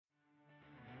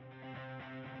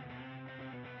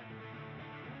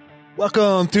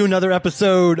Welcome to another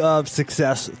episode of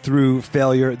Success Through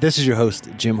Failure. This is your host,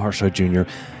 Jim Harshaw Jr.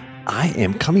 I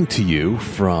am coming to you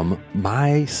from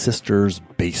my sister's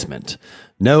basement.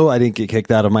 No, I didn't get kicked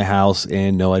out of my house,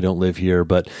 and no, I don't live here,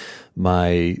 but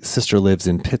my sister lives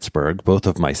in Pittsburgh. Both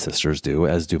of my sisters do,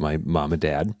 as do my mom and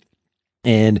dad.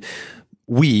 And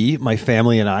we, my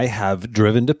family and I, have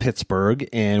driven to Pittsburgh,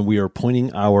 and we are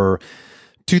pointing our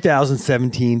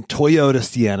 2017 Toyota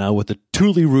Sienna with a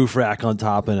Thule roof rack on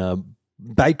top and a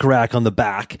bike rack on the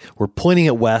back. We're pointing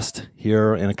it west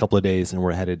here in a couple of days, and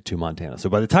we're headed to Montana.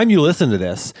 So by the time you listen to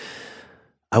this,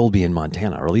 I will be in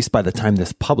Montana, or at least by the time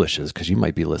this publishes, because you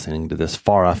might be listening to this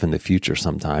far off in the future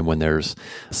sometime when there's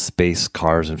space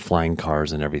cars and flying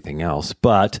cars and everything else.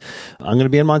 But I'm going to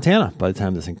be in Montana by the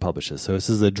time this thing publishes. So this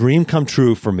is a dream come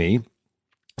true for me.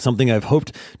 Something I've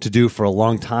hoped to do for a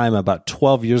long time. About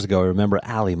 12 years ago, I remember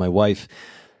Allie, my wife,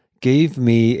 gave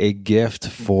me a gift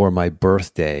for my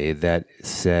birthday that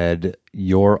said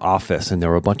 "Your Office," and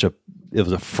there were it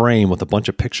was a frame with a bunch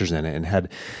of pictures in it and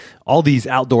had all these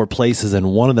outdoor places,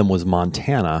 and one of them was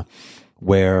Montana,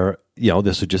 where,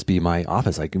 this would just be my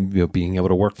office. I can, being able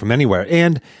to work from anywhere.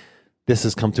 And this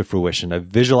has come to fruition. I've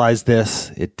visualized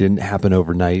this. It didn't happen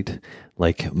overnight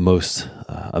like most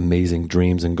amazing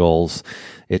dreams and goals.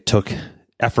 It took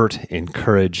effort and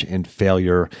courage and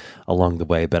failure along the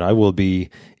way. But I will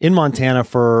be in Montana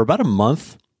for about a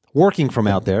month, working from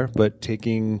out there, but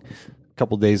taking a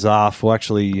couple of days off. Well,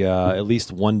 actually, at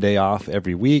least one day off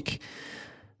every week,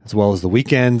 as well as the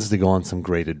weekends to go on some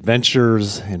great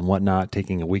adventures and whatnot,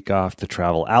 taking a week off to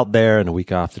travel out there and a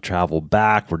week off to travel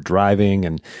back. We're driving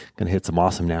and going to hit some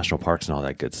awesome national parks and all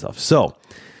that good stuff. So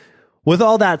with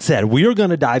all that said, we are going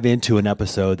to dive into an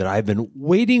episode that I've been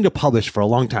waiting to publish for a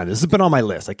long time. This has been on my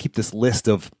list. I keep this list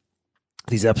of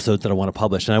these episodes that I want to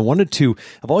publish. And I've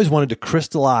always wanted to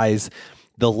crystallize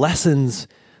the lessons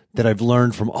that I've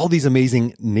learned from all these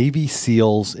amazing Navy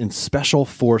SEALs and Special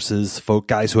Forces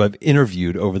guys who I've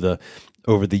interviewed over the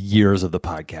years of the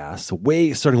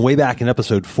podcast. Starting way back in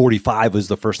episode 45 was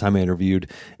the first time I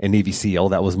interviewed a Navy SEAL.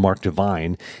 That was Mark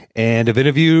Devine. And I've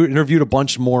interviewed a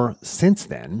bunch more since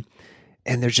then.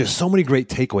 And there's just so many great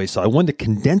takeaways. So I wanted to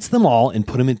condense them all and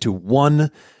put them into one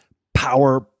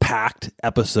power-packed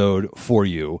episode for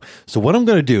you. So what I'm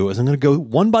going to do is I'm going to go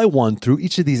one by one through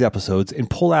each of these episodes and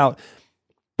pull out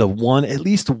at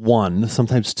least one,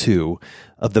 sometimes two,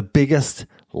 of the biggest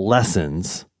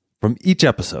lessons from each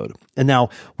episode. And now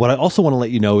what I also want to let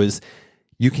you know is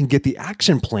you can get the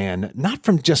action plan, not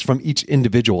from each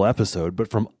individual episode,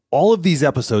 but from all of these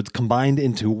episodes combined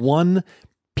into one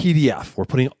PDF. We're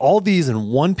putting all these in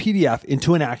one PDF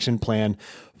into an action plan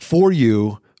for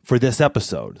you for this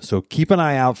episode. So keep an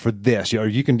eye out for this, or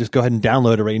you can just go ahead and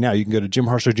download it right now. You can go to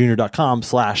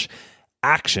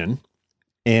jimharshawjr.com/action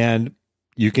and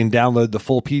you can download the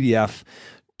full PDF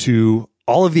to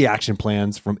all of the action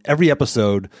plans from every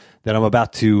episode that I'm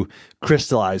about to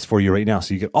crystallize for you right now.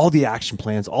 So you get all the action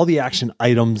plans, all the action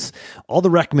items, all the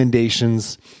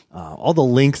recommendations, all the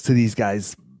links to these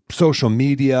guys' social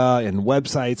media and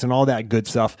websites and all that good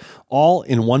stuff, all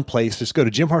in one place. Just go to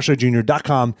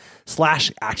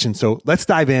jimharshawjr.com/action. So let's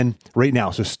dive in right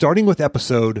now. So starting with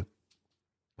episode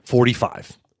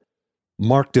 45,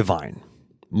 Mark Devine.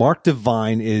 Mark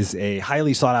Devine is a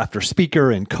highly sought after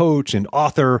speaker and coach and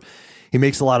author. He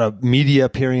makes a lot of media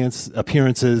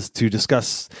appearances to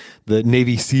discuss the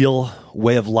Navy SEAL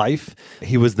way of life.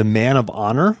 He was the man of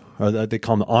honor, or they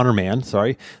call him the honor man,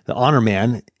 the honor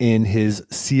man in his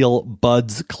SEAL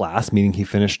Buds class, meaning he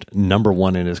finished number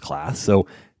one in his class. So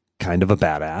kind of a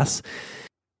badass.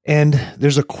 And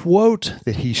there's a quote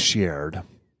that he shared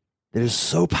that is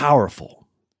so powerful.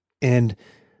 And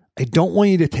I don't want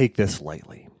you to take this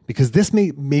lightly, because this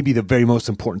may be the very most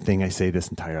important thing I say this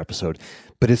entire episode,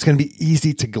 but it's going to be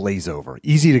easy to glaze over,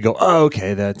 easy to go, oh,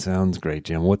 okay, that sounds great,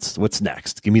 Jim. What's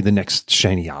next? Give me the next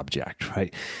shiny object,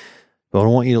 right? But I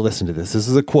want you to listen to this. This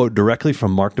is a quote directly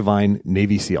from Mark Devine,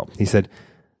 Navy SEAL. He said,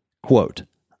 quote,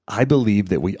 "I believe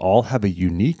that we all have a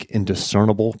unique and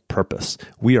discernible purpose.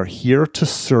 We are here to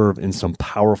serve in some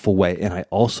powerful way. And I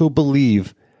also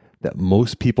believe that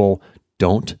most people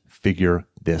don't figure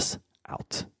this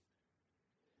out."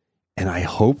 And I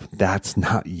hope that's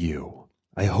not you.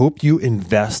 I hope you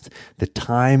invest the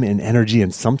time and energy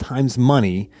and sometimes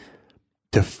money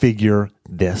to figure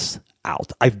this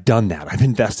out. I've done that. I've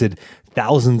invested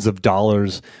thousands of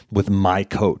dollars with my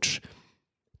coach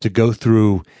to go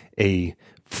through a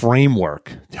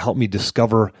framework to help me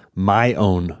discover my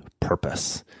own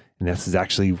purpose. And this is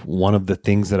actually one of the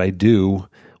things that I do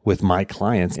with my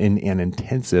clients in an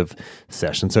intensive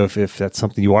session. So if that's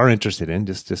something you are interested in,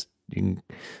 just you can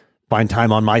find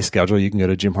time on my schedule, you can go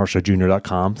to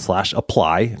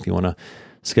jimharshawjr.com/apply if you want to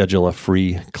schedule a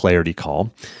free clarity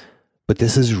call. But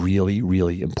this is really,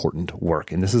 really important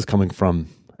work. And this is coming from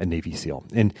a Navy SEAL.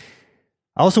 And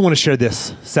I also want to share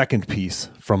this second piece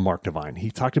from Mark Divine. He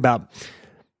talked about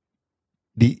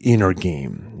the inner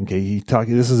game. Okay,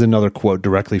 this is another quote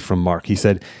directly from Mark. He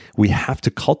said, "We have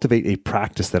to cultivate a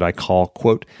practice that I call,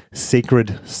 quote,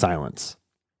 sacred silence.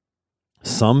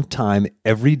 Sometime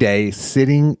every day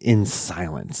sitting in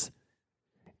silence.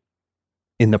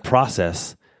 In the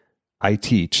process, I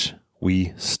teach,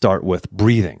 we start with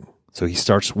breathing." So he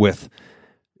starts with,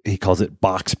 he calls it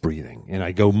box breathing. And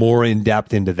I go more in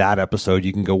depth into that episode.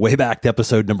 You can go way back to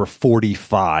episode number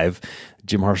 45,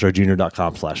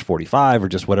 jimharshawjr.com/45, or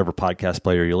just whatever podcast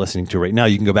player you're listening to right now.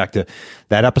 You can go back to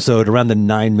that episode around the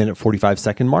 9-minute,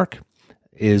 45-second mark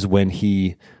is when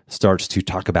he starts to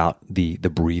talk about the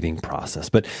breathing process.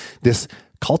 But this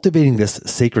cultivating this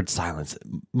sacred silence,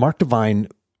 Mark Divine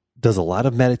does a lot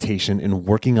of meditation and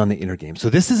working on the inner game. So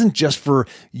this isn't just for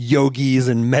yogis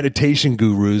and meditation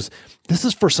gurus. This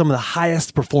is for some of the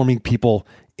highest performing people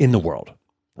in the world.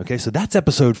 Okay, so that's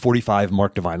episode 45,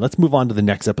 Mark Divine. Let's move on to the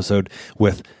next episode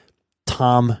with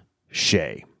Tom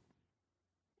Shea.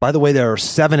 By the way, there are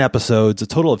 7 episodes, a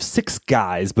total of 6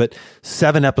 guys, but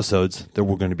 7 episodes that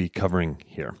we're going to be covering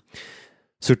here.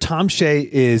 So Tom Shea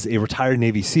is a retired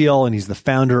Navy SEAL, and he's the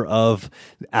founder of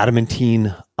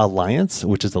Adamantine Alliance,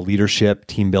 which is a leadership,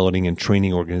 team building, and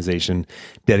training organization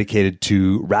dedicated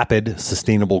to rapid,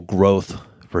 sustainable growth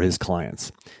for his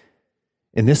clients.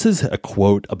 And this is a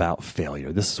quote about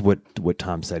failure. This is what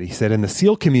Tom said. He said, "In the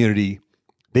SEAL community,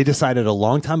 they decided a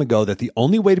long time ago that the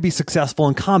only way to be successful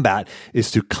in combat is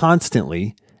to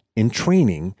constantly, in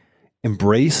training,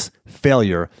 embrace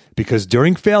failure, because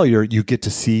during failure, you get to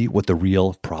see what the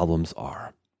real problems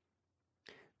are."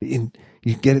 You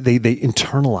get it? They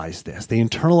internalize this. They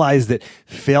internalize that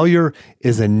failure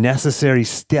is a necessary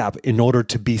step in order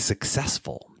to be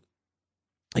successful.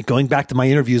 Like going back to my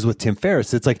interviews with Tim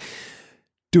Ferriss, it's like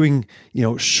doing,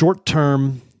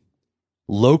 short-term,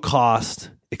 low-cost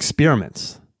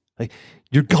experiments. Like,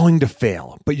 you're going to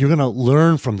fail, but you're going to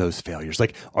learn from those failures.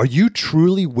 Like, are you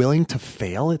truly willing to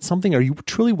fail at something? Are you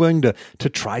truly willing to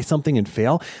try something and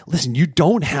fail? Listen, you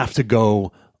don't have to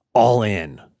go all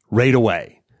in right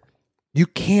away. You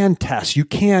can test, you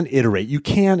can iterate, you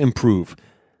can improve.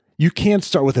 You can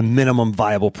start with a minimum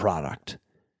viable product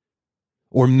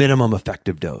or minimum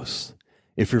effective dose.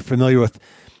 If you're familiar with,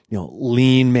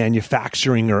 lean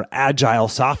manufacturing or agile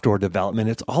software development,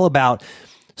 it's all about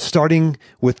starting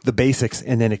with the basics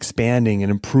and then expanding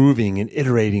and improving and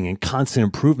iterating and constant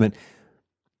improvement.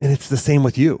 And it's the same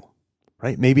with you,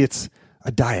 right? Maybe it's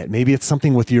a diet. Maybe it's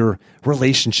something with your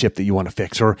relationship that you want to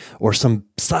fix, or some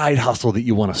side hustle that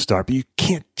you want to start, but you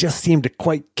can't just seem to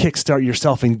quite kickstart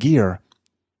yourself in gear.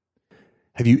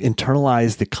 Have you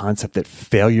internalized the concept that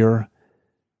failure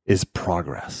is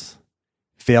progress?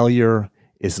 Failure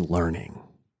is learning.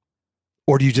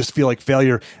 Or do you just feel like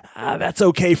failure, that's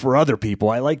okay for other people?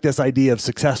 I like this idea of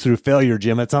success through failure,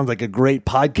 Jim. It sounds like a great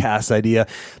podcast idea,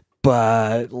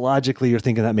 but logically you're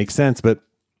thinking that makes sense. But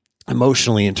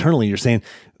emotionally, internally, you're saying,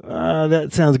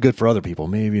 that sounds good for other people.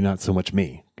 Maybe not so much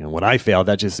me. When I fail,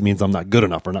 that just means I'm not good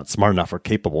enough or not smart enough or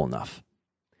capable enough.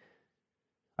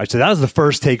 All right, so that was the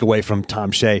first takeaway from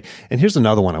Tom Shea. And here's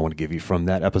another one I want to give you from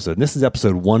that episode. And this is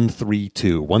episode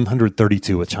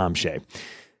 132 with Tom Shea.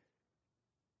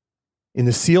 In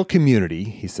the SEAL community,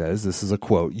 he says, this is a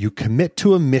quote, "You commit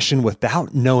to a mission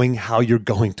without knowing how you're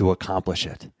going to accomplish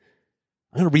it."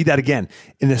 I'm going to read that again.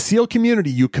 In the SEAL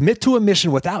community, you commit to a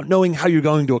mission without knowing how you're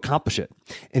going to accomplish it.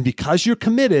 And because you're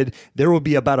committed, there will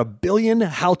be about 1 billion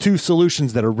how-to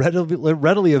solutions that are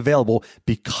readily available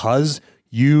because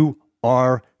you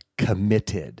are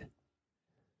committed.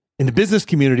 In the business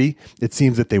community, it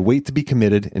seems that they wait to be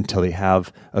committed until they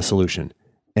have a solution.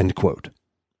 End quote.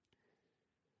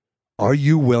 Are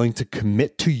you willing to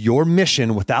commit to your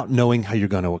mission without knowing how you're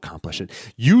going to accomplish it?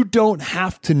 You don't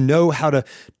have to know how to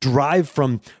drive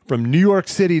from New York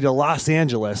City to Los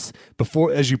Angeles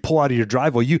before, as you pull out of your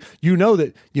driveway. You know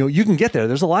that you can get there.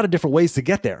 There's a lot of different ways to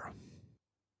get there.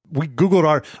 We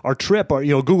Googled our trip, or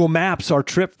Google Maps, our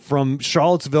trip from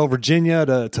Charlottesville,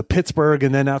 Virginia to Pittsburgh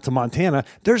and then out to Montana.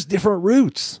 There's different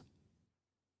routes.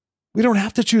 We don't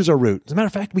have to choose our route. As a matter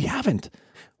of fact, we haven't.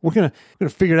 We're gonna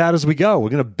figure it out as we go. We're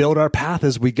gonna build our path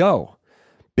as we go,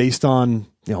 based on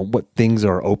what things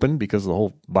are open because of the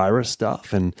whole virus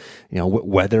stuff, and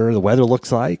what the weather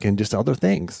looks like, and just other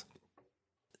things.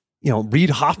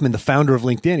 Reid Hoffman, the founder of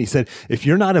LinkedIn, he said, "If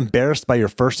you're not embarrassed by your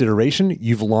first iteration,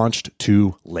 you've launched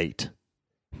too late."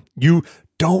 You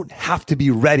don't have to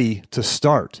be ready to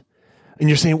start. And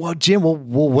you're saying, well, Jim, well,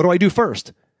 what do I do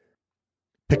first?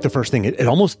 Pick the first thing. It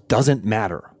almost doesn't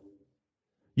matter.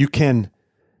 You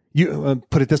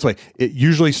put it this way. It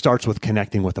usually starts with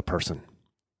connecting with a person,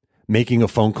 making a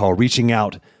phone call, reaching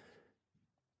out,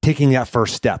 taking that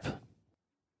first step.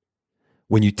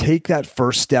 When you take that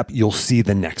first step, you'll see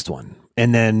the next one,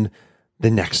 and then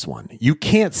the next one. You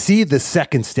can't see the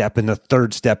second step and the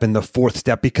third step and the fourth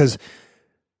step because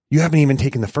you haven't even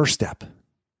taken the first step.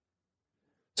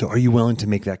 So are you willing to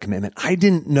make that commitment? I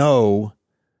didn't know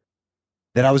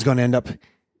that I was going to end up,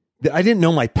 I didn't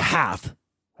know my path.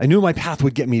 I knew my path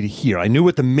would get me to here. I knew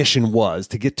what the mission was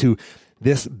to get to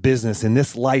this business and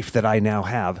this life that I now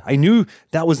have. I knew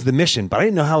that was the mission, but I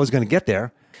didn't know how I was going to get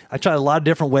there. I tried a lot of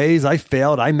different ways. I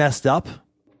failed. I messed up.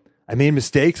 I made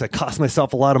mistakes. I cost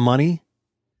myself a lot of money,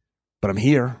 but I'm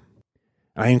here.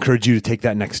 I encourage you to take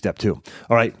that next step too.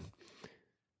 All right.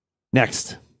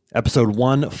 Next, episode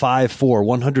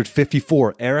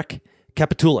 154, Eric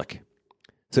Kapitulik.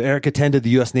 So Eric attended the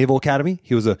U.S. Naval Academy.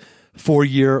 He was a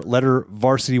 4-year letter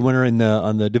varsity winner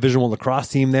on the Division I lacrosse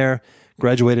team there.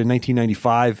 Graduated in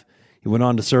 1995. He went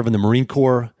on to serve in the Marine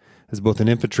Corps as both an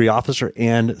infantry officer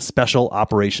and special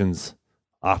operations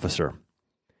officer.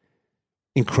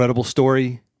 Incredible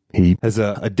story. He has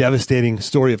a devastating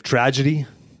story of tragedy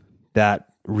that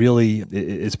really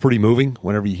is pretty moving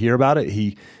whenever you hear about it.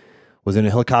 He was in a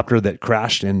helicopter that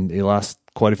crashed and he lost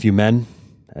quite a few men.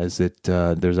 There's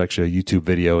actually a YouTube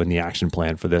video in the action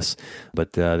plan for this,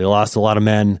 but they lost a lot of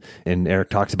men. And Eric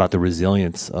talks about the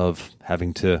resilience of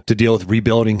having to deal with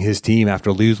rebuilding his team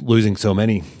after losing so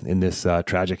many in this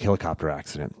tragic helicopter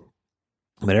accident.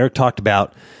 But Eric talked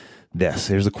about this.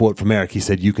 Here's a quote from Eric. He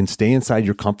said, "You can stay inside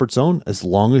your comfort zone as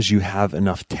long as you have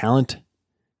enough talent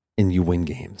and you win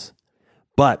games.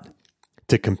 But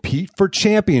to compete for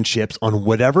championships on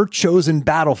whatever chosen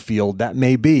battlefield that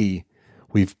may be,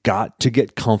 we've got to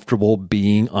get comfortable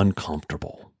being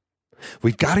uncomfortable.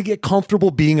 We've got to get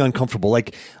comfortable being uncomfortable."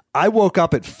 Like, I woke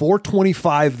up at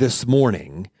 4:25 this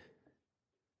morning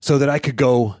so that I could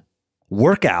go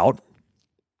work out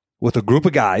with a group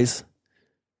of guys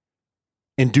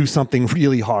and do something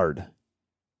really hard.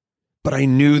 But I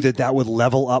knew that would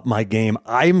level up my game.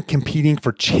 I'm competing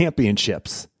for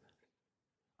championships.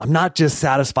 I'm not just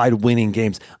satisfied winning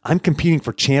games. I'm competing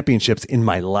for championships in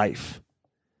my life.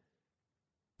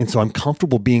 And so I'm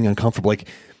comfortable being uncomfortable. Like,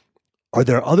 are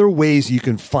there other ways you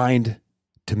can find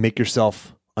to make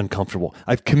yourself uncomfortable?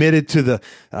 I've committed to the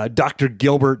Dr.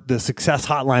 Gilbert, the Success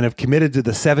Hotline. I've committed to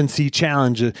the 7C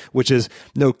Challenge, which is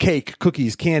no cake,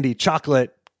 cookies, candy,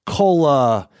 chocolate,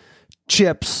 cola,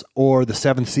 chips, or the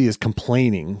 7C is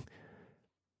complaining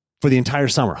for the entire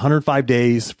summer, 105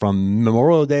 days from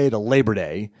Memorial Day to Labor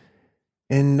Day.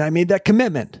 And I made that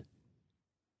commitment.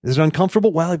 Is it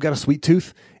uncomfortable? Well, I've got a sweet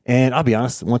tooth. And I'll be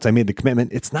honest, once I made the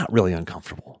commitment, it's not really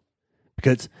uncomfortable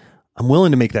because I'm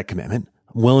willing to make that commitment.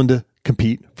 I'm willing to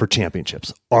compete for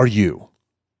championships. Are you?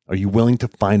 Are you willing to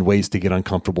find ways to get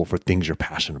uncomfortable for things you're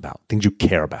passionate about, things you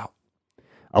care about?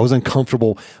 I was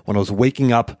uncomfortable when I was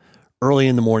waking up early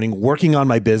in the morning, working on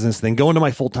my business, then going to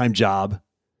my full-time job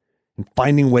and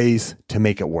finding ways to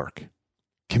make it work,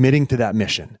 committing to that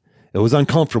mission. It was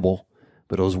uncomfortable,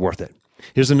 but it was worth it.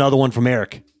 Here's another one from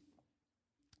Eric.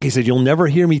 He said, "You'll never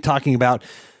hear me talking about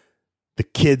the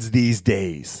kids these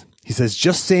days." He says,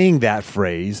 "Just saying that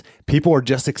phrase, people are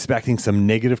just expecting some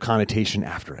negative connotation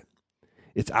after it.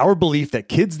 It's our belief that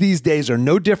kids these days are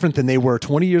no different than they were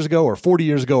 20 years ago or 40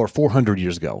 years ago or 400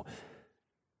 years ago.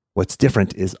 What's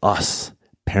different is us.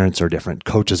 Parents are different.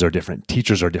 Coaches are different.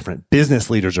 Teachers are different.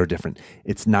 Business leaders are different.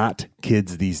 It's not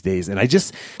kids these days." And I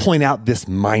just point out this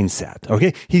mindset,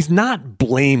 okay? He's not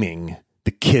blaming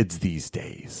the kids these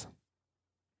days.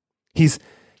 He's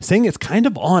saying it's kind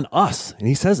of on us. And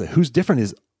he says that who's different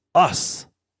is us.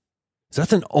 So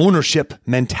that's an ownership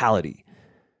mentality.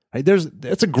 Right?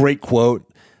 That's a great quote.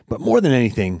 But more than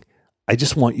anything, I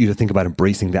just want you to think about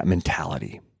embracing that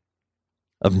mentality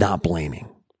of not blaming.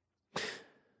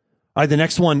 All right, the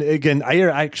next one, again, I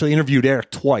actually interviewed Eric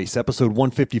twice, episode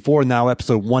 154 and now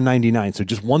episode 199. So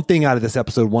just one thing out of this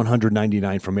episode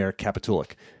 199 from Eric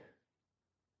Kapitulik.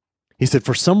 He said,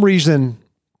 for some reason,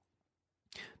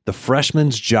 the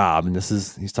freshman's job, and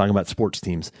he's talking about sports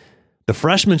teams, the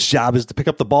freshman's job is to pick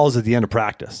up the balls at the end of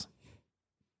practice.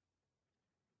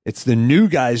 It's the new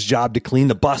guy's job to clean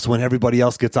the bus when everybody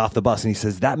else gets off the bus. And he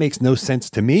says, that makes no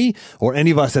sense to me or any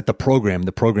of us at the program.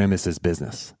 The program is his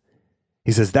business.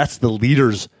 He says, that's the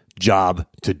leader's job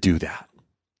to do that.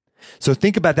 So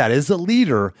think about that. As a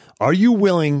leader, are you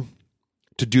willing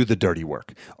to do the dirty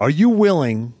work? Are you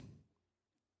willing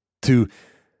to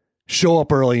show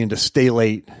up early and to stay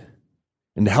late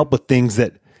and to help with things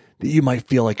that that you might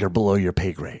feel like are below your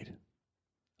pay grade?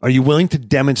 Are you willing to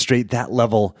demonstrate that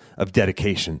level of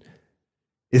dedication?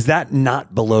 Is that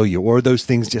not below you? Or are those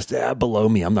things just below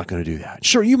me? I'm not going to do that.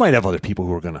 Sure, you might have other people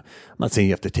who are going to, I'm not saying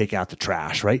you have to take out the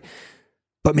trash, right?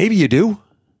 But maybe you do.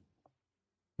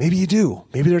 Maybe you do.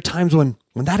 Maybe there are times when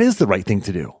that is the right thing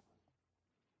to do.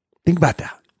 Think about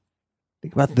that.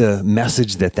 Think about the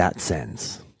message that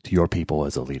sends to your people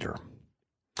as a leader.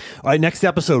 All right, next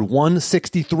episode,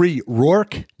 163,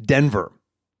 Rourke, Denver.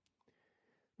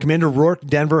 Commander Rourke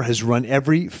Denver has run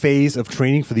every phase of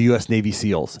training for the U.S. Navy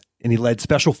SEALs, and he led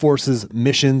Special Forces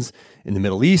missions in the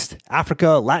Middle East,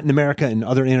 Africa, Latin America, and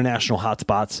other international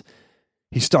hotspots.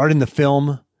 He starred in the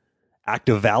film Act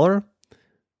of Valor,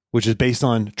 which is based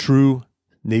on true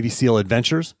Navy SEAL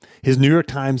adventures. His New York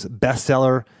Times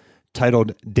bestseller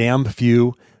titled Damn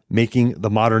Few, Making the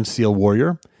Modern SEAL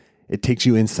Warrior. It takes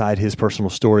you inside his personal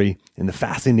story in the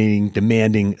fascinating,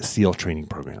 demanding SEAL training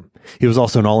program. He was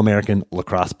also an All-American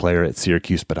lacrosse player at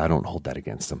Syracuse, but I don't hold that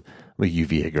against him. I'm a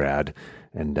UVA grad,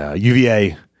 and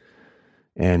UVA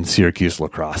and Syracuse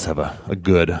lacrosse have a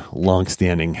good,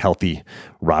 long-standing, healthy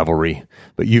rivalry.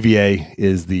 But UVA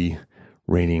is the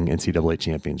reigning NCAA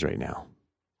champions right now.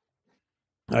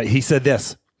 He said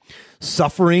this: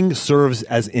 suffering serves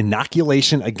as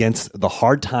inoculation against the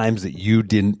hard times that you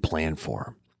didn't plan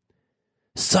for.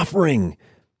 Suffering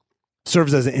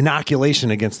serves as an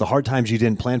inoculation against the hard times you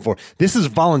didn't plan for. This is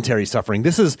voluntary suffering.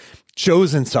 This is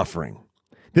chosen suffering.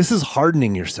 This is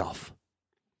hardening yourself.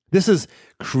 This is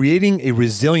creating a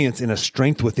resilience and a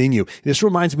strength within you. This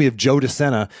reminds me of Joe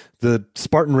DeSena, the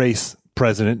Spartan Race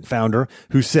president, founder,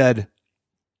 who said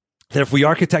that if we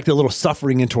architect a little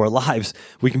suffering into our lives,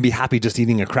 we can be happy just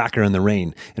eating a cracker in the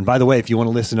rain. And by the way, if you want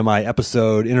to listen to my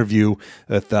episode interview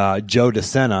with Joe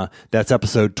DeSena, that's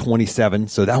episode 27.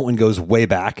 So that one goes way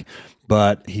back.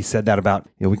 But he said that about,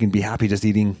 we can be happy just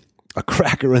eating a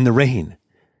cracker in the rain.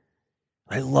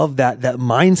 I love that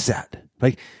mindset.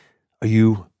 Like, are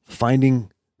you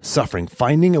finding suffering,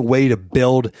 finding a way to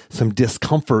build some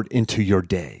discomfort into your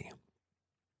day?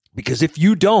 Because if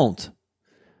you don't,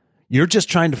 you're just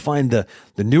trying to find the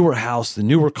newer house, the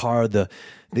newer car, the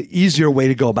easier way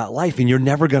to go about life, and you're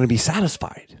never going to be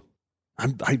satisfied.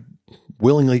 I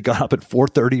willingly got up at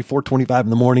 4:30, 4:25 in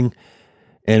the morning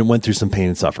and went through some pain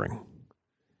and suffering.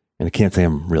 And I can't say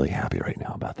I'm really happy right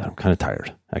now about that. I'm kind of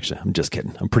tired. Actually, I'm just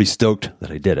kidding. I'm pretty stoked that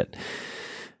I did it.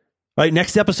 All right,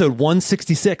 next episode,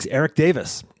 166, Eric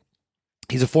Davis.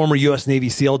 He's a former U.S. Navy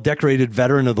SEAL, decorated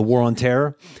veteran of the War on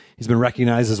Terror. He's been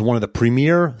recognized as one of the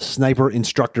premier sniper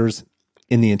instructors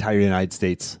in the entire United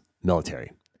States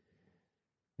military.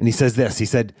 And he says this, he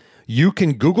said, you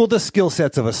can Google the skill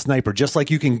sets of a sniper just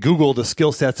like you can Google the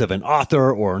skill sets of an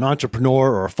author or an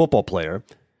entrepreneur or a football player.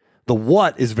 The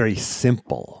what is very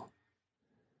simple.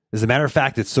 As a matter of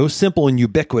fact, it's so simple and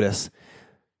ubiquitous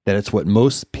that it's what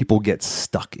most people get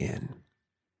stuck in.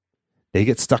 They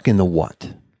get stuck in the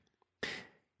what.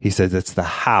 He says it's the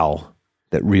how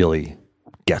that really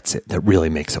gets it, that really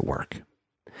makes it work.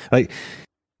 Like,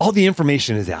 all the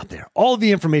information is out there. All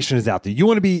the information is out there. You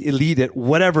want to be elite at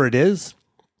whatever it is,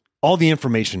 all the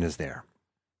information is there.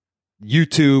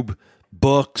 YouTube,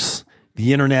 books,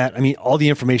 the internet, all the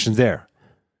information's there.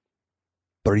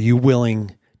 But are you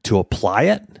willing to apply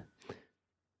it?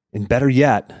 And better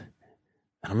yet,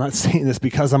 I'm not saying this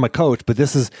because I'm a coach, but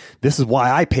this is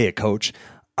why I pay a coach.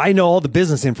 I know all the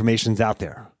business information's out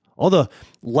there. All the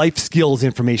life skills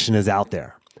information is out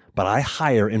there, but I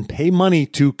hire and pay money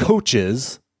to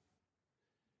coaches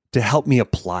to help me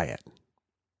apply it.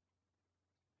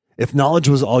 If knowledge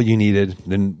was all you needed,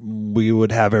 then we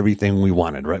would have everything we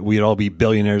wanted, right? We'd all be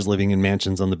billionaires living in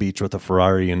mansions on the beach with a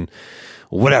Ferrari and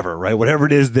whatever, right? Whatever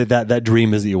it is that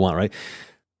dream is that you want, right?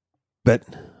 But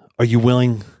are you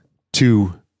willing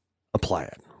to apply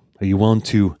it? Are you willing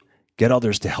to get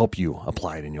others to help you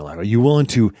apply it in your life? Are you willing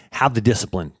to have the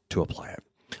discipline to apply it?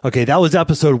 Okay, that was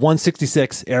episode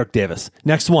 166, Eric Davis.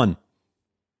 Next one.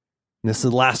 And this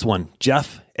is the last one.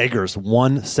 Jeff Eggers,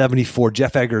 174.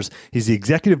 Jeff Eggers, he's the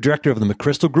executive director of the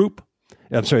McChrystal Group.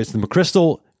 It's the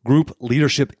McChrystal Group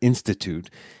Leadership Institute.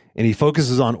 And he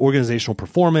focuses on organizational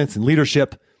performance and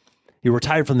leadership. He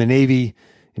retired from the Navy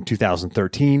in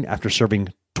 2013 after serving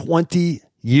 20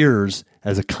 years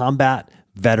as a combat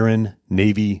veteran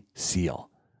Navy SEAL.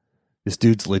 This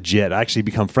dude's legit. I actually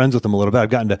become friends with him a little bit. I've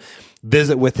gotten to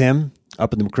visit with him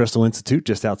up at the McChrystal Institute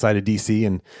just outside of DC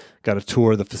and got a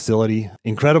tour of the facility.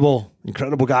 Incredible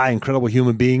guy, incredible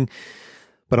human being.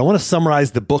 But I want to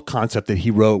summarize the book concept that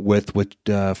he wrote with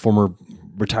former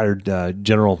retired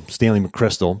General Stanley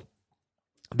McChrystal.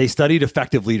 They studied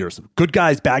effective leaders. Good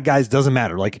guys, bad guys, doesn't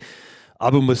matter. Like,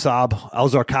 Abu Musab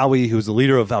al-Zarqawi, who was the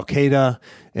leader of al-Qaeda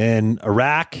in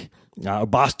Iraq,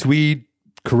 Abbas Tweed,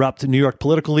 corrupt New York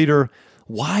political leader.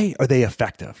 Why are they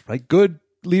effective? Right? Good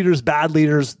leaders, bad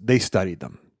leaders, they studied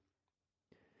them.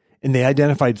 And they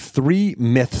identified 3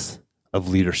 myths of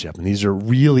leadership. And these are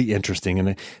really interesting. And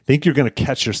I think you're going to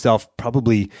catch yourself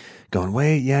probably going,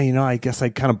 wait, yeah, I guess I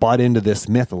kind of bought into this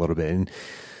myth a little bit. And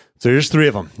so here's 3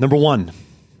 of them. Number 1,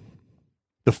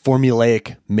 the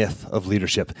formulaic myth of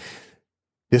leadership.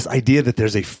 This idea that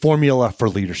there's a formula for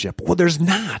leadership. Well, there's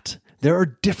not. There are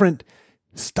different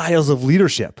styles of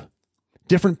leadership,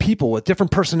 different people with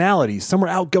different personalities. Some are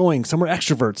outgoing, some are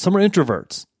extroverts, some are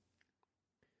introverts.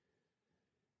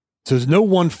 So there's no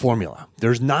one formula.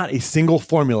 There's not a single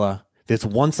formula that's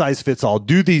one size fits all.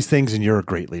 Do these things and you're a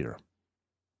great leader.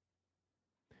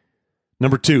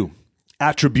 Number 2,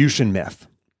 attribution myth.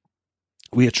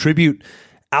 We attribute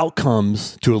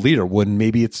outcomes to a leader when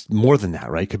maybe it's more than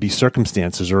that, right? It could be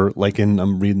circumstances, or like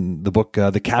I'm reading the book,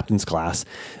 The Captain's Class,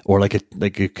 or like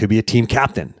it could be a team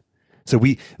captain. So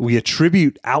we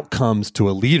attribute outcomes to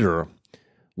a leader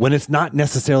when it's not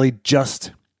necessarily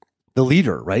just the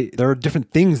leader, right? There are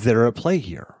different things that are at play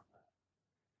here.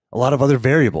 A lot of other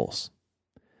variables.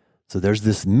 So there's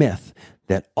this myth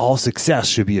that all success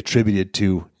should be attributed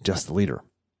to just the leader.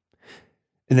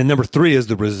 And then number 3 is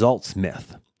the results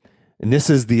myth. And this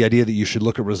is the idea that you should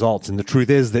look at results. And the truth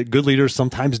is that good leaders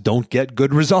sometimes don't get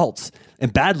good results.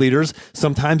 And bad leaders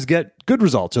sometimes get good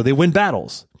results, or they win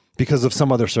battles because of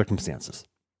some other circumstances.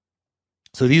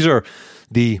 So these are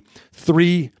the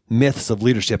 3 myths of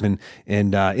leadership. And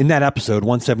in that episode,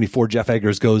 174, Jeff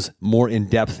Eggers goes more in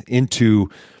depth into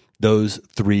those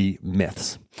 3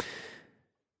 myths.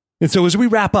 And so as we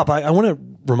wrap up, I want to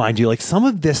remind you, like, some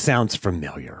of this sounds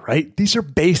familiar, right? These are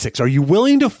basics. Are you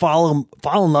willing to fall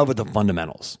in love with the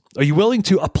fundamentals? Are you willing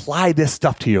to apply this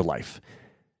stuff to your life?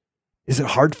 Is it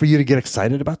hard for you to get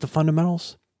excited about the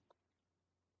fundamentals?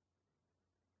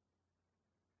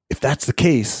 If that's the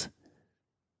case,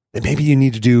 then maybe you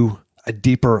need to do a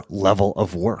deeper level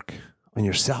of work on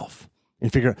yourself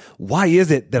and figure out, why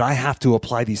is it that I have to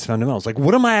apply these fundamentals? Like,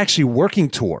 what am I actually working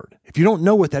toward? If you don't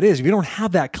know what that is, if you don't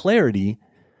have that clarity,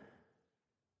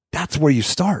 that's where you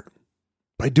start,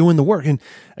 by doing the work. And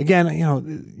again,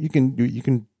 you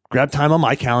can grab time on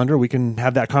my calendar. We can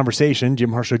have that conversation,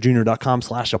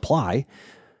 jimharshawjr.com/apply.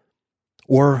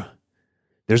 Or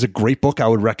there's a great book I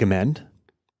would recommend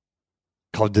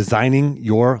called Designing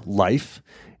Your Life.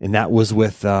 And that was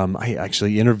with, I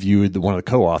actually interviewed one of the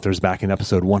co-authors back in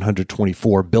episode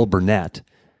 124, Bill Burnett.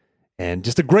 And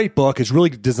just a great book. It's really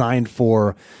designed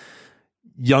for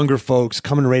younger folks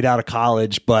coming right out of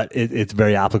college, but it's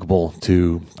very applicable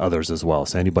to others as well.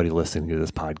 So anybody listening to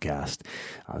this podcast.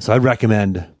 So I'd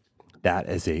recommend that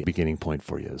as a beginning point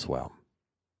for you as well.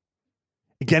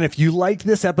 Again, if you liked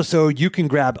this episode, you can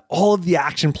grab all of the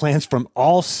action plans from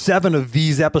all 7 of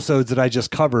these episodes that I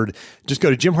just covered. Just go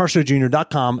to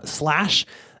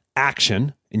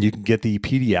jimharshawjr.com/action and you can get the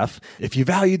PDF. If you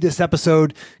valued this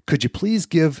episode, could you please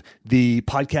give the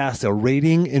podcast a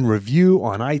rating and review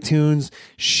on iTunes?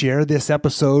 Share this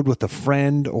episode with a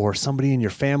friend or somebody in your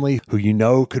family who you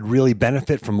know could really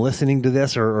benefit from listening to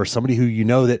this, or somebody who you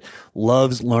know that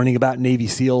loves learning about Navy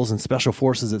SEALs and Special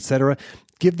Forces, etc.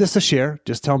 Give this a share.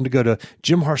 Just tell them to go to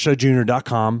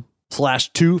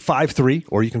jimharshawjr.com/253,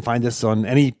 or you can find this on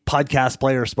any podcast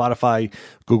player, Spotify,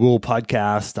 Google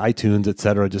Podcast, iTunes,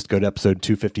 etc. Just go to episode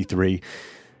 253.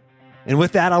 And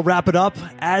with that, I'll wrap it up.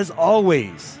 As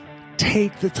always,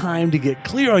 take the time to get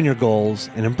clear on your goals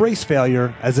and embrace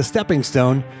failure as a stepping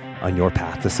stone on your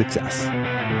path to success.